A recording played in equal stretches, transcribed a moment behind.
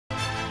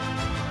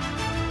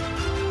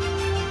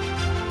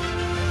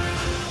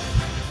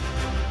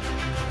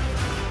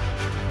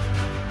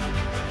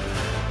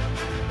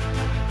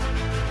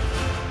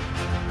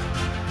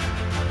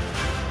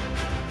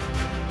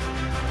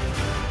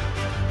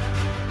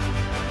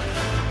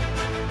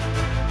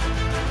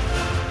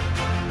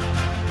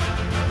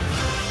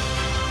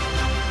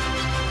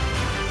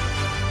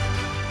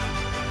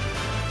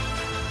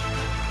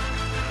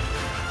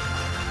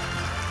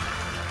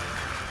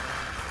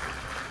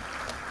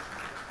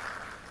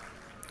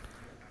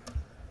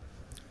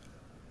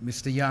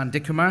Mr. Yan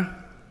Dikumar,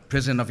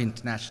 President of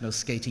International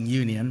Skating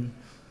Union,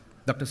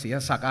 Dr.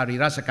 Siyasak Ari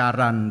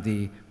Rajakaran,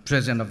 the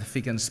President of the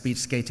Figure and Speed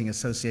Skating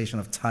Association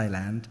of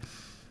Thailand,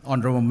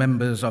 honorable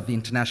members of the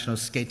International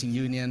Skating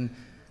Union,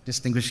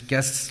 distinguished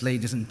guests,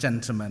 ladies and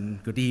gentlemen,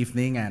 good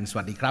evening and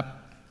swadee krap.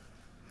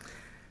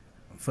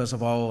 First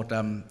of all,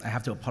 I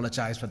have to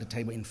apologize for the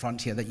table in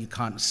front here that you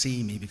can't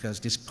see me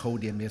because this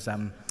podium is a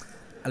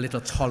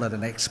little taller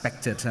than I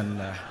expected, and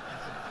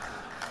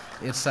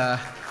it's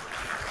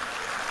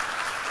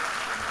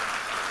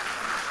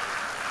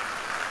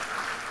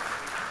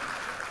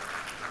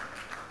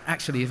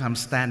actually, if I'm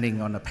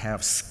standing on a pair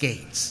of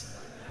skates,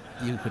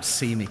 you could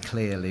see me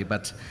clearly.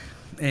 But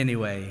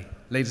anyway,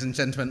 ladies and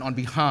gentlemen, on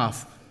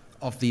behalf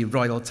of the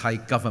Royal Thai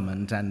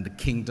government and the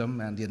kingdom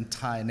and the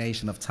entire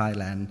nation of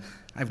Thailand,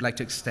 I would like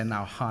to extend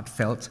our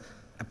heartfelt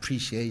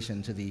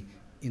appreciation to the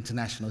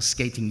International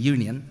Skating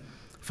Union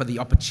for the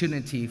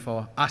opportunity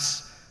for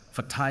us,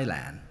 for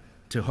Thailand,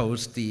 to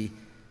host the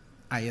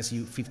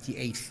ISU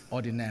 58th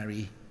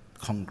Ordinary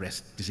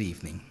Congress this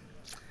evening.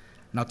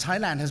 Now,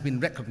 Thailand has been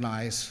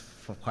recognized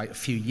for quite a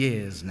few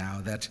years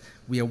now that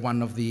we are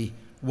one of the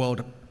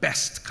world's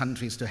best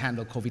countries to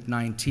handle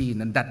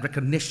COVID-19, and that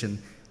recognition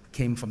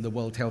came from the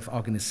World Health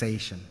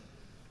Organization.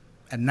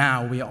 And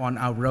now we are on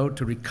our road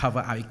to recover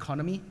our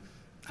economy,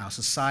 our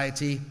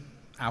society,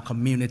 our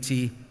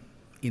community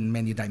in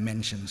many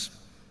dimensions.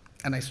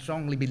 And I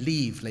strongly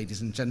believe,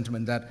 ladies and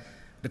gentlemen, that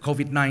the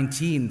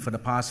COVID-19 for the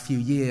past few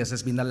years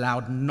has been a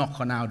loud knock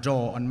on our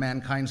door, on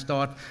mankind's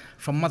door,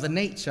 from Mother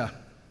Nature,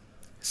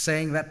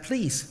 saying that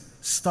please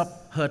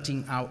stop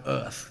hurting our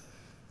earth.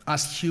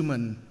 Us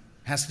human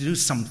has to do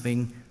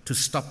something to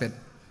stop it.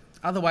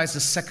 Otherwise, the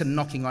second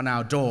knocking on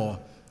our door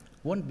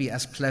won't be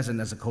as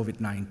pleasant as the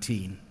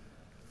COVID-19.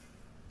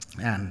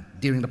 And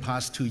during the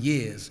past 2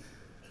 years,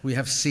 we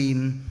have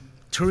seen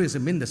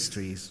tourism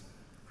industries,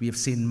 we have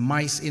seen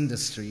MICE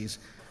industries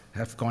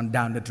have gone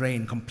down the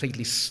drain,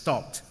 completely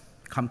stopped,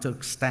 come to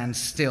a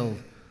standstill,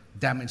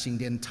 damaging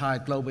the entire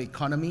global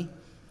economy,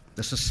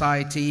 the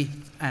society,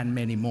 and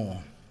many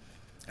more.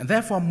 And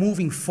therefore,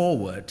 moving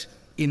forward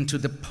into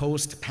the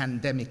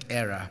post-pandemic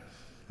era,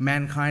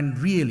 mankind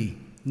really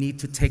need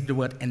to take the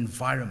word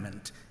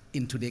environment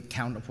into the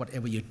account of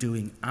whatever you're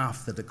doing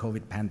after the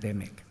COVID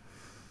pandemic.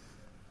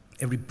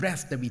 Every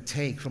breath that we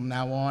take from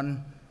now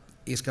on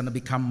is going to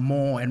become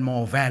more and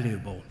more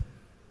valuable.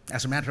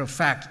 As a matter of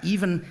fact,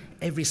 even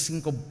every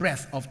single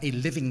breath of a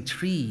living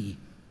tree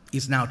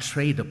is now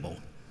tradable.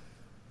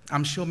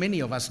 I'm sure many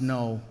of us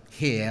know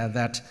here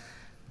that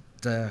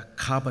the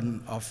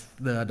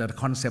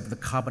concept of the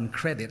carbon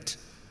credit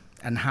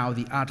and how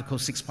the Article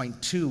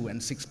 6.2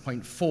 and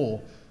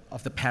 6.4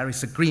 of the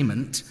Paris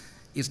Agreement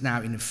is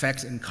now in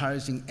effect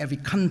encouraging every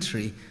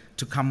country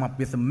to come up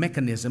with a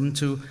mechanism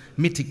to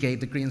mitigate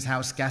the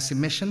greenhouse gas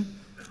emission,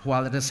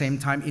 while at the same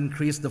time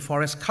increase the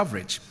forest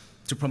coverage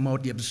to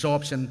promote the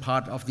absorption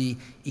part of the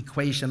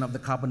equation of the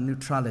carbon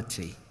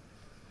neutrality.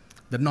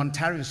 The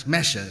non-tariff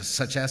measures,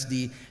 such as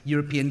the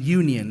European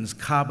Union's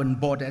Carbon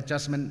Border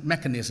Adjustment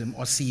Mechanism,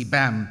 or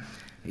CBAM,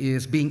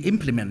 is being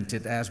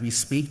implemented as we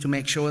speak to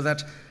make sure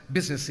that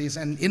businesses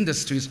and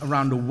industries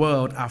around the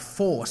world are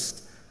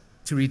forced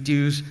to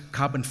reduce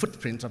carbon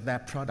footprint of their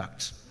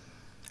products.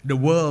 The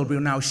world will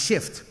now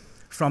shift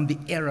from the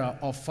era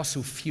of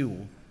fossil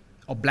fuel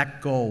or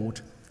black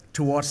gold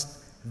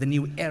towards the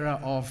new era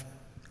of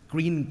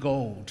green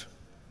gold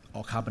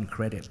or carbon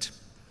credit.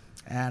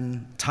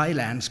 And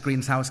Thailand's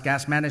Greenhouse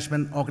Gas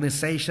Management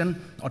Organization,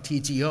 or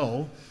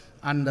TGO,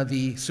 under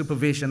the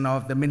supervision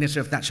of the Ministry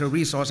of Natural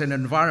Resources and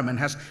Environment,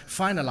 has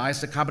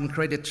finalized the carbon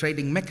credit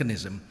trading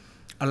mechanism,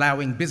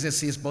 allowing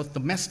businesses, both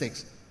domestic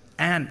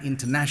and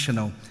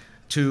international,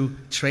 to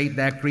trade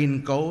their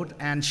green gold,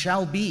 and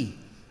shall be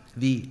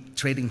the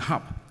trading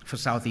hub for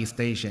Southeast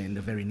Asia in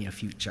the very near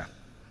future.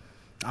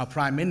 Our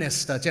Prime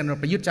Minister, General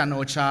Prayut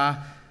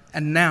Chan-o-cha,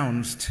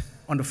 announced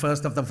on the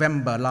 1st of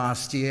November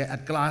last year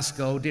at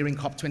Glasgow during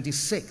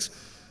COP26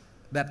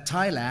 that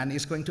Thailand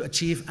is going to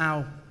achieve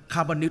our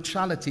carbon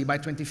neutrality by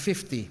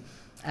 2050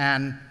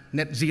 and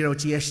net zero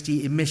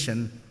GHG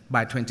emission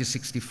by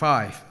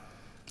 2065.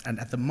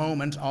 And at the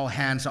moment, all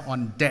hands are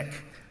on deck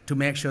to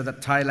make sure that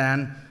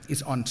Thailand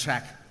is on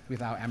track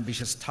with our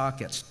ambitious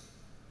targets.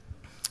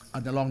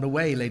 And along the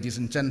way, ladies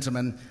and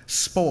gentlemen,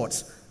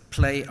 sports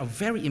play a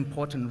very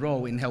important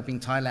role in helping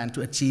Thailand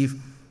to achieve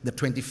the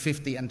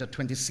 2050 and the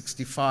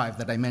 2065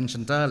 that I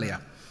mentioned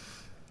earlier.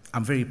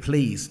 I'm very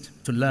pleased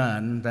to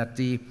learn that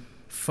the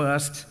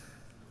first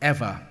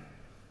ever,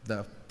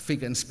 the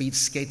Figure and Speed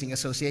Skating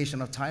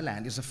Association of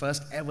Thailand is the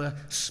first ever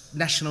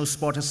national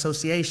sport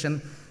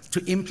association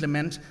to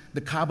implement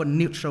the carbon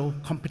neutral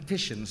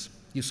competitions.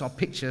 You saw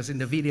pictures in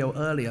the video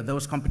earlier.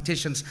 Those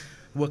competitions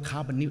were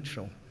carbon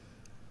neutral.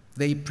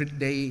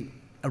 They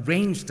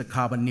arranged the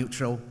carbon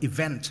neutral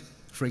event,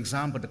 for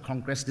example, the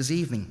Congress this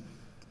evening.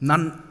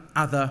 No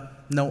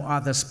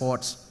other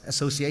sports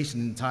association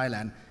in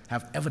Thailand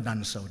have ever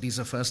done so. This is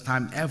the first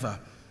time ever.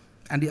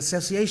 And the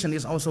association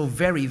is also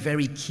very,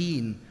 very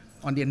keen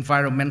on the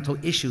environmental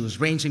issues,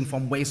 ranging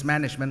from waste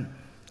management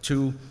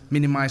to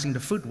minimizing the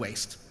food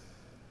waste.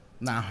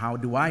 Now, how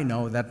do I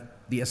know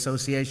that the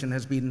association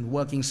has been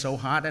working so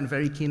hard and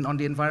very keen on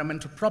the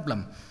environmental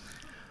problem?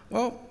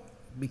 Well,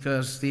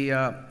 because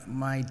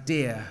my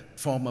dear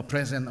former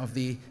president of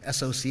the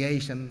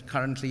association,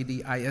 currently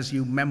the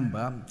ISU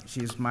member,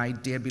 she's my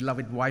dear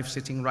beloved wife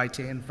sitting right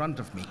here in front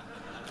of me.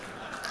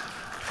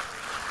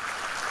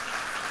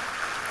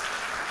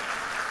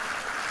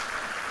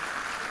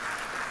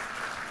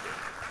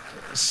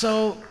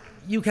 So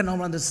you can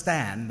all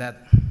understand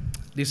that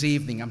this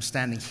evening I'm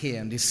standing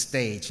here on this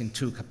stage in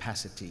two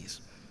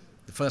capacities.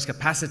 The first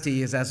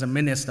capacity is as a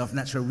Minister of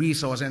Natural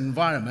Resource and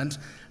Environment,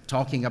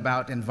 talking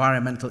about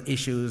environmental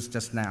issues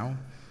just now.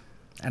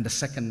 And the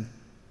second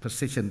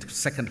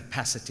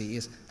capacity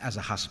is as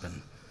a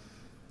husband.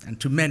 And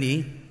to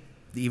many,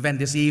 the event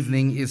this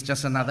evening is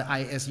just another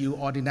ISU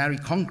Ordinary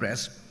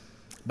Congress.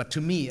 But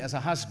to me, as a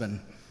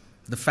husband,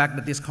 the fact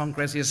that this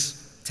Congress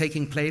is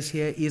taking place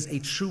here is a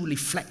true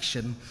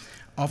reflection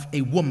of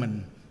a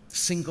woman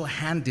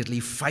single-handedly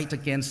fight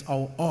against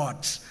all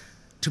odds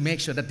to make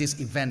sure that this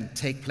event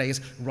take place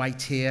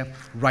right here,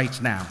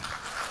 right now.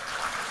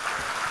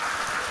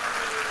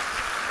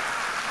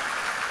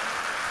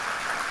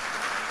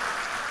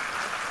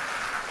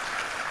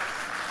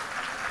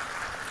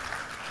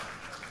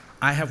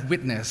 I have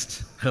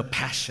witnessed her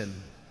passion.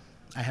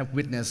 I have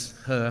witnessed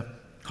her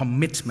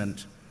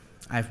commitment.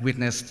 I've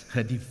witnessed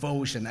her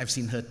devotion. I've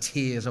seen her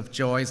tears of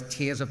joy,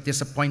 tears of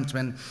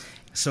disappointment,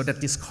 so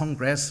that this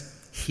Congress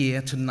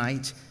here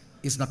tonight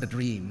is not a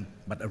dream,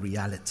 but a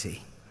reality.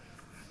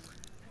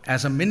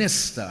 As a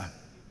minister,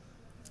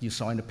 you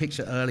saw in the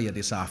picture earlier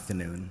this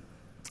afternoon,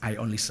 I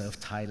only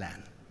served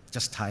Thailand,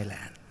 just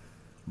Thailand.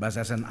 But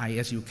as an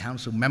ISU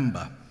Council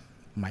member,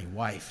 my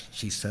wife,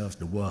 she serves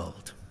the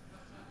world.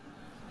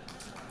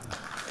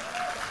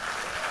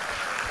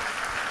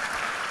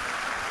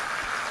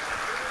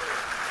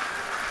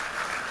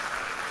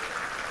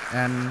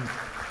 And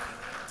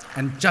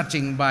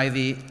judging by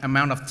the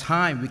amount of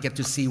time we get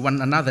to see one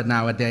another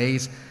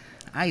nowadays,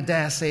 I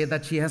dare say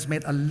that she has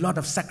made a lot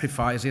of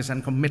sacrifices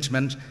and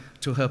commitment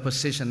to her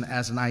position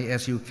as an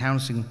ISU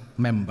Council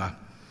member.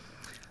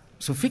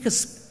 So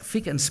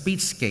figure and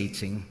speed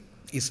skating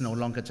is no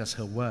longer just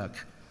her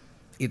work.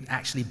 It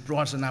actually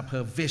broadens up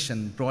her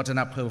vision, broadens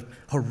up her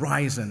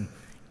horizon.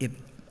 It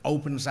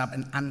opens up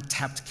an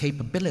untapped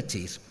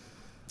capabilities.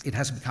 It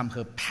has become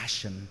her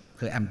passion,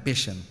 her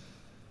ambition.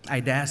 I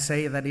dare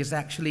say that is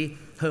actually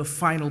her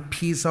final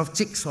piece of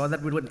jigsaw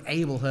that would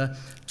enable her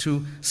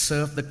to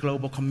serve the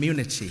global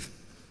community.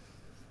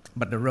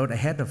 But the road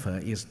ahead of her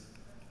is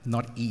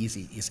not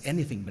easy. It's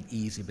anything but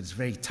easy, but it's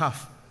very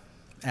tough.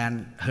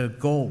 And her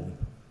goal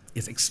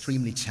is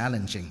extremely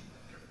challenging.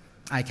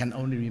 I can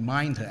only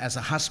remind her as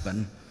a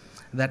husband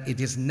that it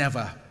is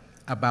never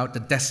about the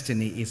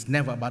destiny. It's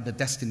never about the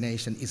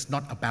destination. It's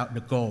not about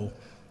the goal.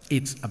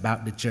 It's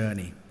about the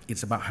journey.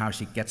 It's about how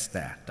she gets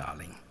there,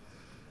 darling.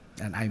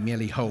 And I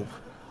merely hope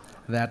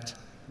that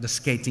the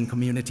skating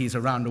communities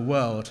around the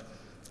world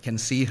can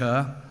see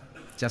her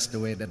just the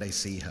way that I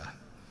see her.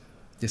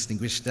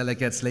 Distinguished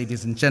delegates,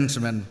 ladies and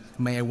gentlemen,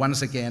 may I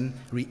once again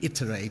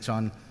reiterate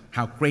on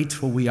how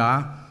grateful we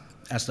are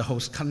as the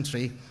host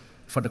country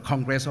for the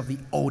Congress of the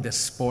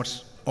oldest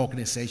sports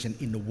organization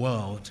in the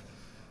world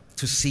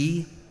to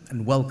see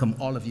and welcome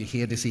all of you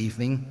here this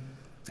evening.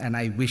 And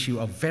I wish you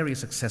a very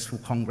successful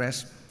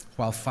Congress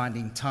while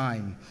finding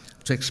time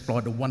to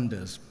explore the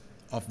wonders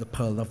of the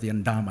Pearl of the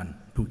Andaman,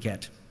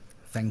 Phuket.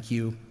 Thank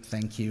you,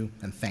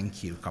 and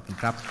thank you. ขอบคุณ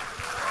ครั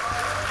บ